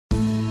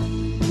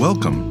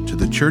Welcome to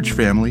the church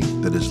family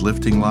that is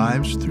lifting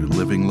lives through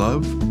living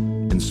love,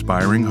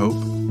 inspiring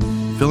hope,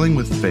 filling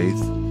with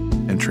faith,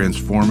 and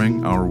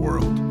transforming our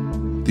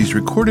world. These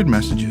recorded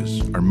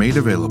messages are made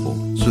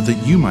available so that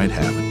you might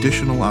have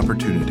additional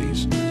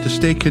opportunities to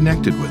stay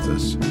connected with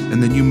us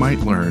and that you might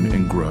learn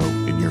and grow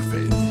in your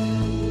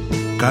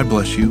faith. God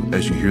bless you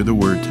as you hear the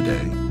word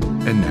today.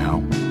 And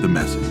now, the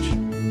message.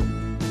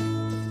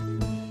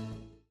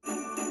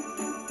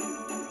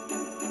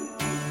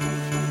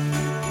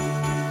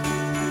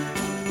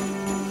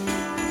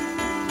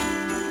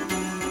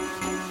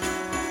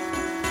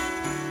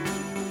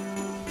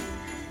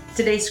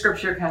 Today's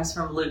scripture comes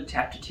from Luke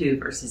chapter 2,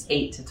 verses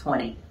 8 to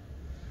 20.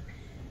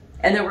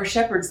 And there were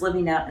shepherds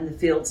living out in the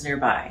fields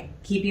nearby,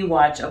 keeping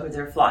watch over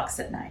their flocks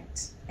at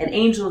night. An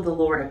angel of the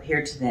Lord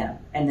appeared to them,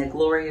 and the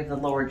glory of the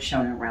Lord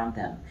shone around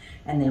them,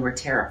 and they were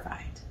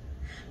terrified.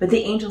 But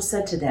the angel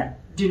said to them,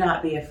 "Do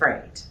not be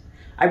afraid.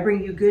 I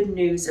bring you good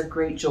news of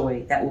great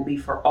joy that will be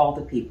for all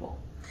the people.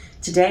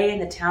 Today in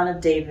the town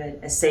of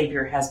David, a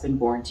Savior has been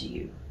born to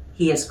you.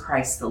 He is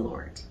Christ the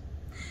Lord.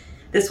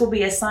 This will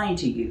be a sign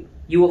to you.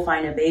 You will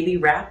find a baby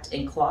wrapped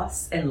in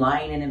cloths and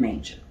lying in a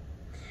manger."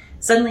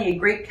 Suddenly a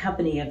great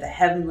company of the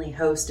heavenly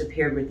host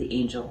appeared with the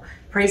angel,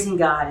 praising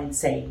God and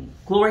saying,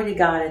 "Glory to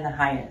God in the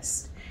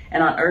highest,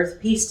 and on earth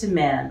peace to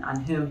men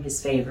on whom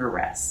his favor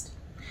rests."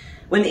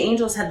 When the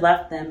angels had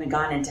left them and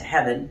gone into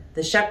heaven,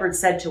 the shepherds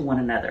said to one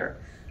another,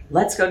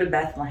 "Let's go to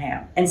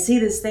Bethlehem and see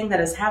this thing that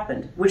has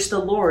happened, which the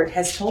Lord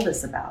has told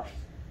us about."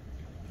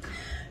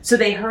 So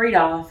they hurried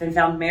off and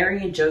found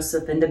Mary and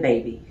Joseph and the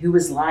baby, who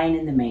was lying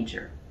in the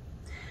manger.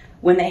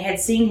 When they had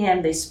seen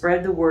him, they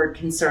spread the word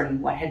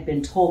concerning what had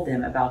been told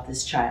them about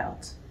this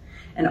child.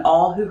 And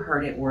all who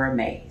heard it were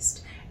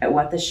amazed at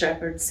what the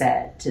shepherds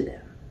said to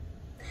them.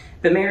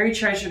 But Mary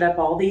treasured up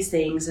all these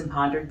things and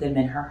pondered them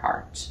in her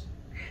heart.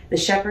 The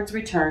shepherds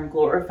returned,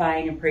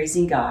 glorifying and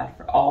praising God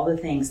for all the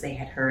things they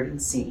had heard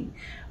and seen,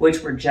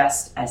 which were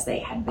just as they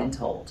had been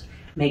told.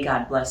 May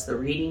God bless the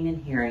reading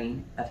and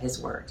hearing of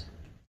his word.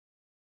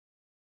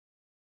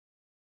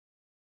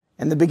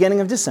 In the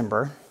beginning of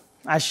December,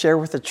 I share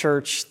with the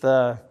church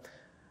the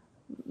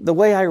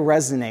way I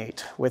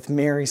resonate with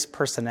Mary's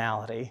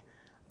personality.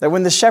 That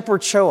when the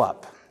shepherds show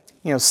up,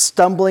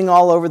 stumbling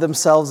all over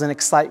themselves in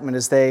excitement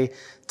as they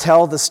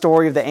tell the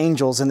story of the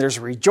angels, and there's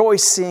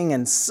rejoicing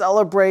and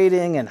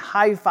celebrating and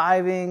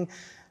high-fiving,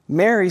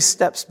 Mary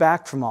steps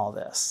back from all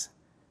this,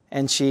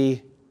 and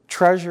she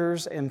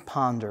treasures and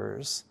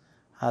ponders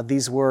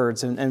these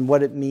words and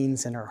what it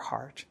means in her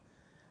heart.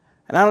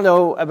 And I don't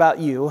know about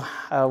you,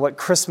 what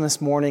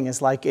Christmas morning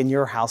is like in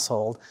your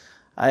household.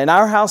 In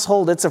our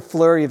household, it's a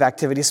flurry of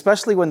activity,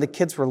 especially when the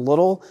kids were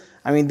little.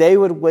 I mean, they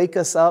would wake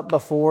us up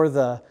before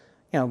the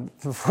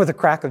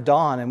crack of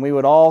dawn, and we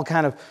would all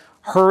kind of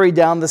hurry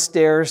down the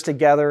stairs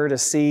together to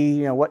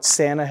see, what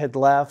Santa had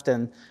left.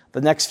 And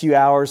the next few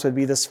hours would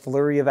be this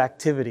flurry of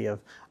activity of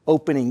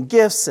opening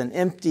gifts and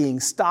emptying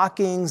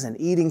stockings and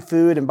eating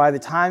food. And by the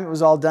time it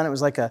was all done, it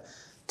was like a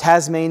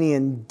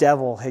Tasmanian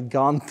devil had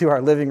gone through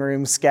our living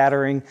room,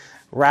 scattering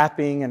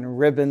wrapping and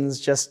ribbons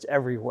just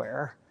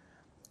everywhere.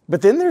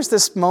 But then there's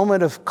this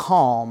moment of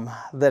calm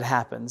that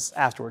happens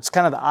afterwards,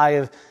 kind of the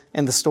eye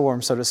in the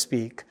storm, so to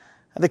speak.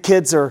 The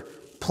kids are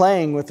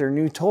playing with their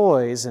new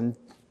toys, and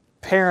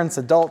parents,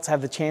 adults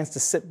have the chance to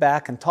sit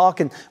back and talk.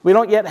 And we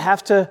don't yet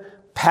have to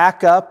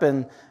pack up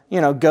and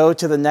go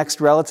to the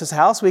next relative's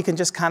house. We can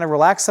just kind of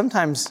relax.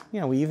 Sometimes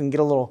we even get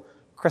a little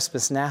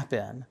Christmas nap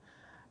in.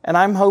 And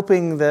I'm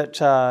hoping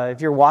that if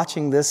you're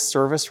watching this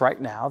service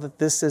right now, that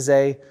this is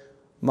a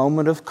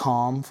moment of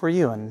calm for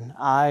you and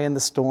I in the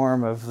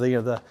storm of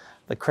the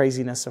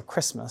craziness of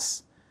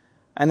Christmas.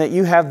 And that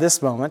you have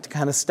this moment to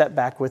kind of step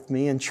back with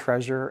me and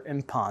treasure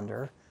and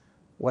ponder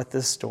what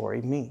this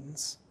story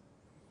means.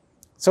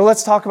 So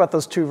let's talk about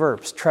those two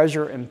verbs,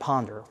 treasure and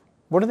ponder.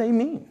 What do they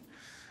mean?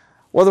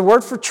 Well, the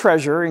word for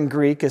treasure in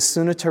Greek is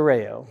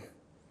sunotereo.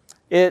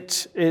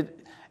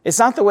 It's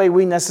not the way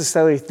we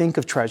necessarily think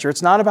of treasure.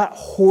 It's not about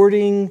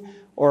hoarding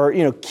or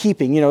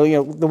keeping.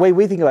 The way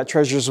we think about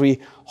treasure is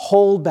we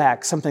hold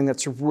back something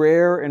that's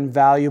rare and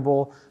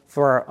valuable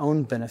for our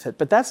own benefit.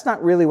 But that's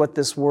not really what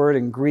this word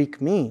in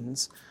Greek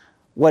means.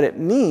 What it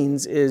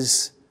means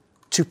is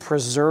to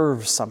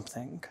preserve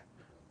something.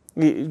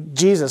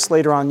 Jesus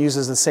later on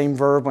uses the same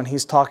verb when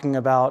he's talking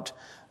about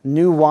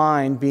new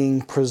wine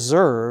being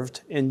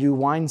preserved in new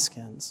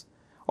wineskins.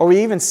 Or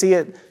we even see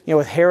it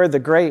with Herod the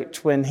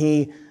Great when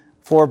he,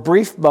 for a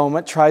brief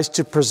moment, tries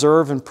to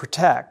preserve and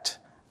protect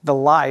the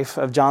life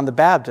of John the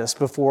Baptist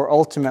before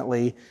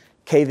ultimately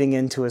caving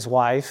into his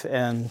wife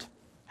and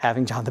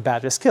having John the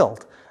Baptist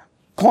killed.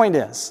 Point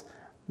is,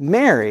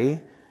 Mary,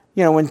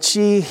 when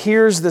she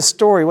hears this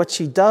story, what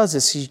she does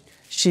is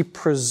she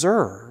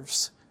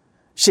preserves.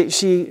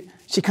 She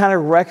kind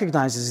of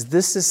recognizes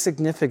this is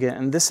significant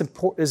and this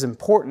is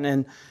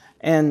important,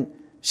 and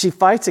she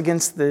fights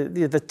against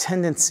the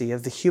tendency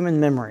of the human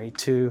memory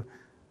to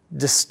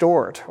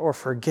distort or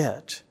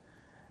forget.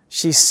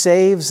 She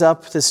saves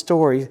up the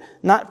story,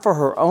 not for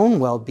her own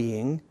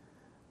well-being,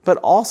 but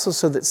also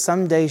so that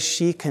someday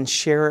she can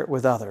share it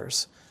with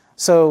others.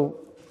 So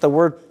the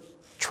word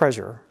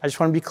treasure, I just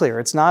want to be clear,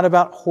 it's not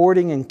about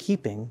hoarding and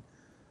keeping,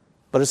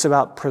 but it's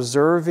about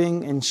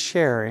preserving and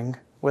sharing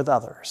with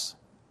others.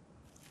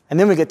 And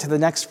then we get to the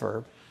next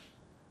verb,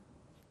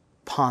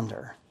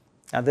 ponder.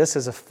 Now this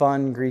is a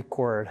fun Greek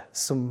word,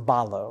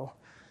 symbalo.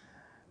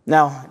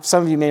 Now,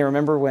 some of you may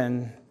remember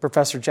when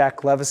Professor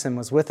Jack Levison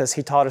was with us,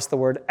 he taught us the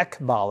word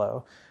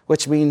ekbalo,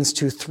 which means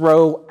to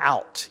throw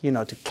out,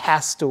 to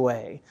cast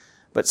away.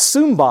 But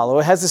symbalo,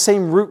 it has the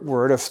same root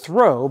word of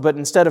throw, but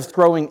instead of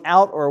throwing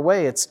out or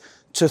away, it's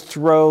to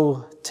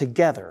throw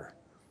together.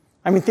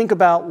 I mean, think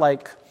about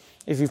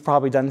if you've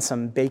probably done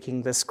some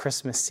baking this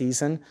Christmas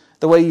season,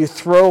 the way you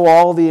throw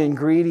all the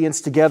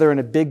ingredients together in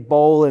a big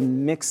bowl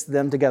and mix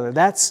them together.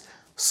 That's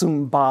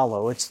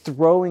symbalo. It's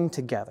throwing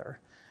together.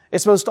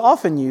 It's most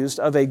often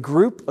used of a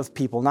group of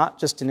people, not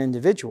just an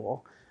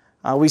individual.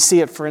 We see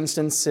it, for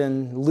instance,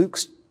 in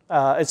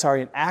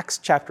Acts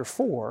chapter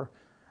 4,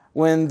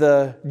 when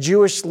the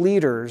Jewish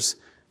leaders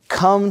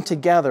come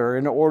together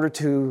in order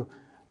to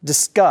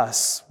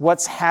discuss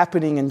what's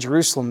happening in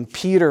Jerusalem.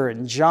 Peter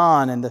and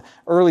John and the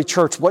early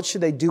church, what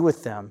should they do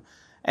with them?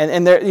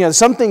 And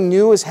something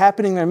new is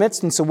happening in their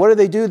midst, and so what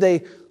do? They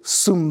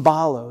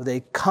symbalo.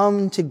 They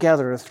come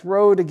together,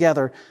 throw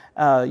together,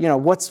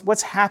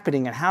 what's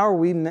happening and how are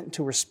we meant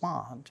to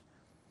respond?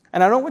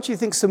 And I don't want you to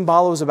think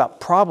symbalo is about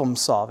problem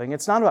solving.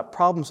 It's not about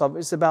problem solving.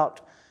 It's about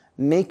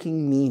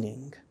making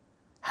meaning.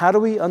 How do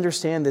we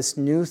understand this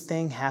new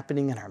thing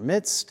happening in our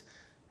midst,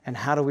 and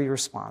how do we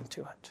respond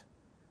to it?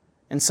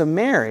 And so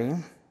Mary,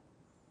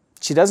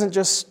 she doesn't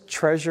just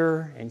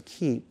treasure and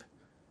keep,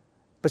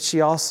 but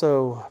she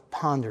also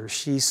ponders.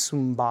 She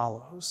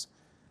symbalos.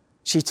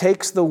 She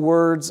takes the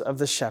words of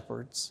the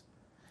shepherds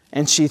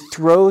and she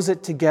throws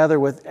it together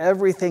with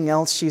everything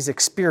else she's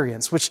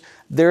experienced, which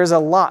there's a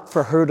lot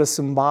for her to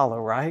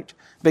symbalo, right?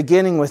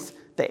 Beginning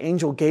with the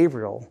angel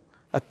Gabriel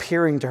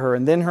appearing to her,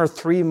 and then her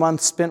 3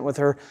 months spent with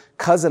her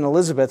cousin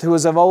Elizabeth, who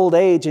was of old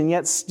age and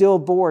yet still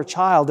bore a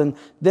child, and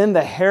then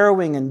the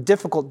harrowing and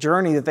difficult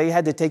journey that they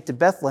had to take to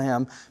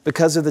Bethlehem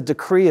because of the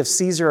decree of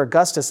Caesar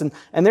Augustus,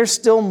 and there's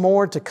still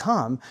more to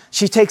come.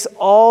 She takes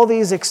all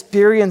these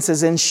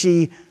experiences and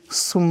she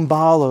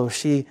symbalo,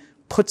 she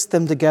puts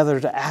them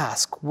together to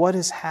ask, what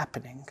is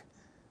happening?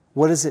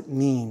 What does it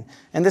mean?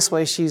 And this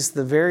way she's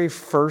the very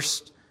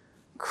first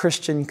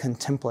Christian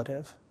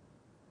contemplative,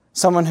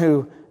 someone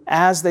who,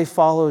 as they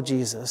follow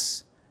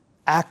Jesus,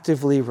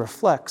 actively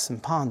reflects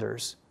and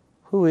ponders,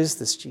 who is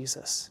this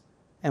Jesus?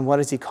 And what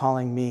is he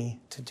calling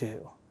me to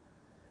do?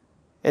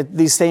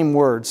 These same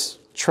words,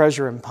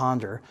 treasure and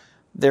ponder,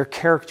 they're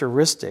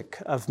characteristic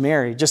of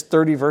Mary. Just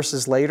 30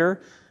 verses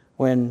later,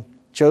 when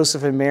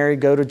Joseph and Mary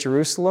go to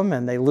Jerusalem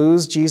and they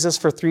lose Jesus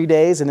for 3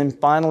 days and then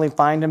finally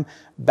find him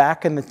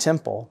back in the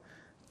temple,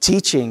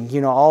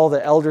 teaching, all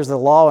the elders of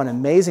the law and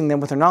amazing them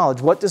with her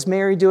knowledge. What does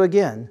Mary do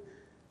again?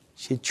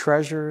 She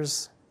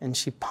treasures and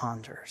she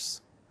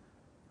ponders.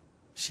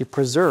 She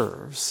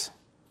preserves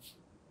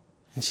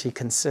and she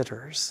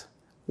considers.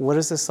 What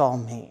does this all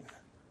mean?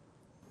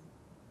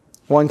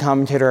 One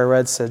commentator I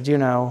read said,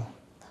 in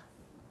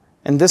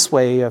this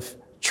way of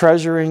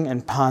treasuring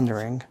and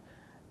pondering,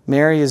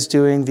 Mary is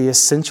doing the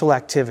essential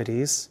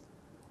activities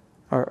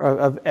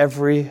of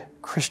every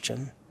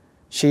Christian.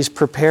 She's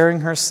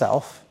preparing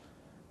herself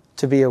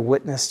to be a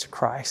witness to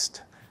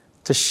Christ,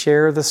 to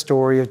share the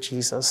story of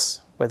Jesus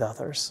with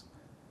others.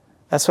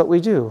 That's what we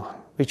do.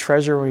 We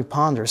treasure and we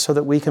ponder so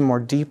that we can more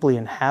deeply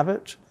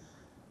inhabit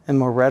and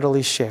more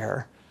readily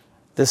share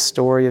this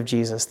story of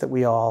Jesus that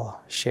we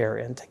all share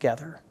in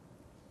together.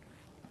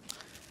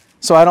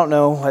 So I don't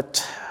know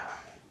what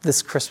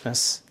this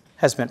Christmas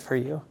has meant for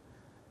you.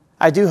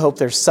 I do hope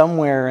there's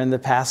somewhere in the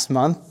past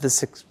month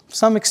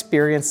some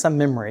experience, some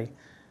memory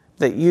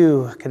that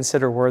you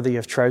consider worthy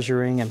of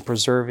treasuring and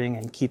preserving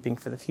and keeping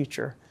for the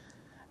future.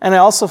 And I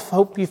also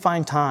hope you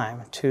find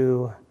time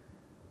to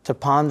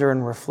ponder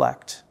and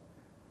reflect,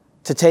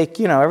 to take,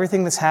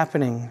 everything that's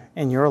happening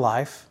in your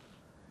life,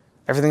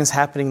 everything that's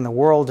happening in the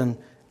world,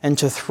 and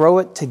to throw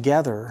it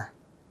together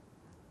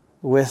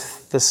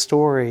with the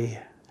story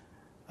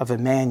of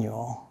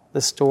Emmanuel,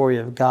 the story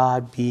of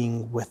God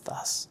being with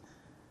us.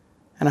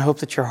 And I hope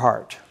that your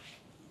heart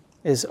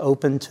is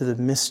open to the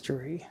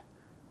mystery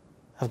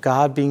of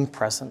God being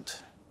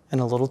present in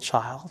a little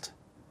child,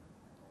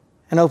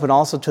 and open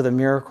also to the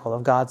miracle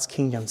of God's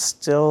kingdom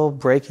still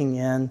breaking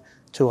in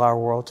to our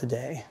world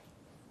today.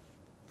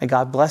 May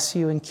God bless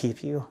you and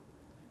keep you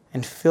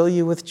and fill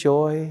you with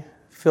joy,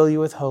 fill you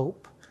with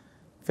hope,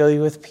 fill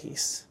you with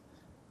peace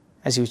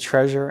as you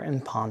treasure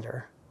and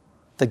ponder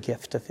the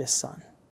gift of his Son.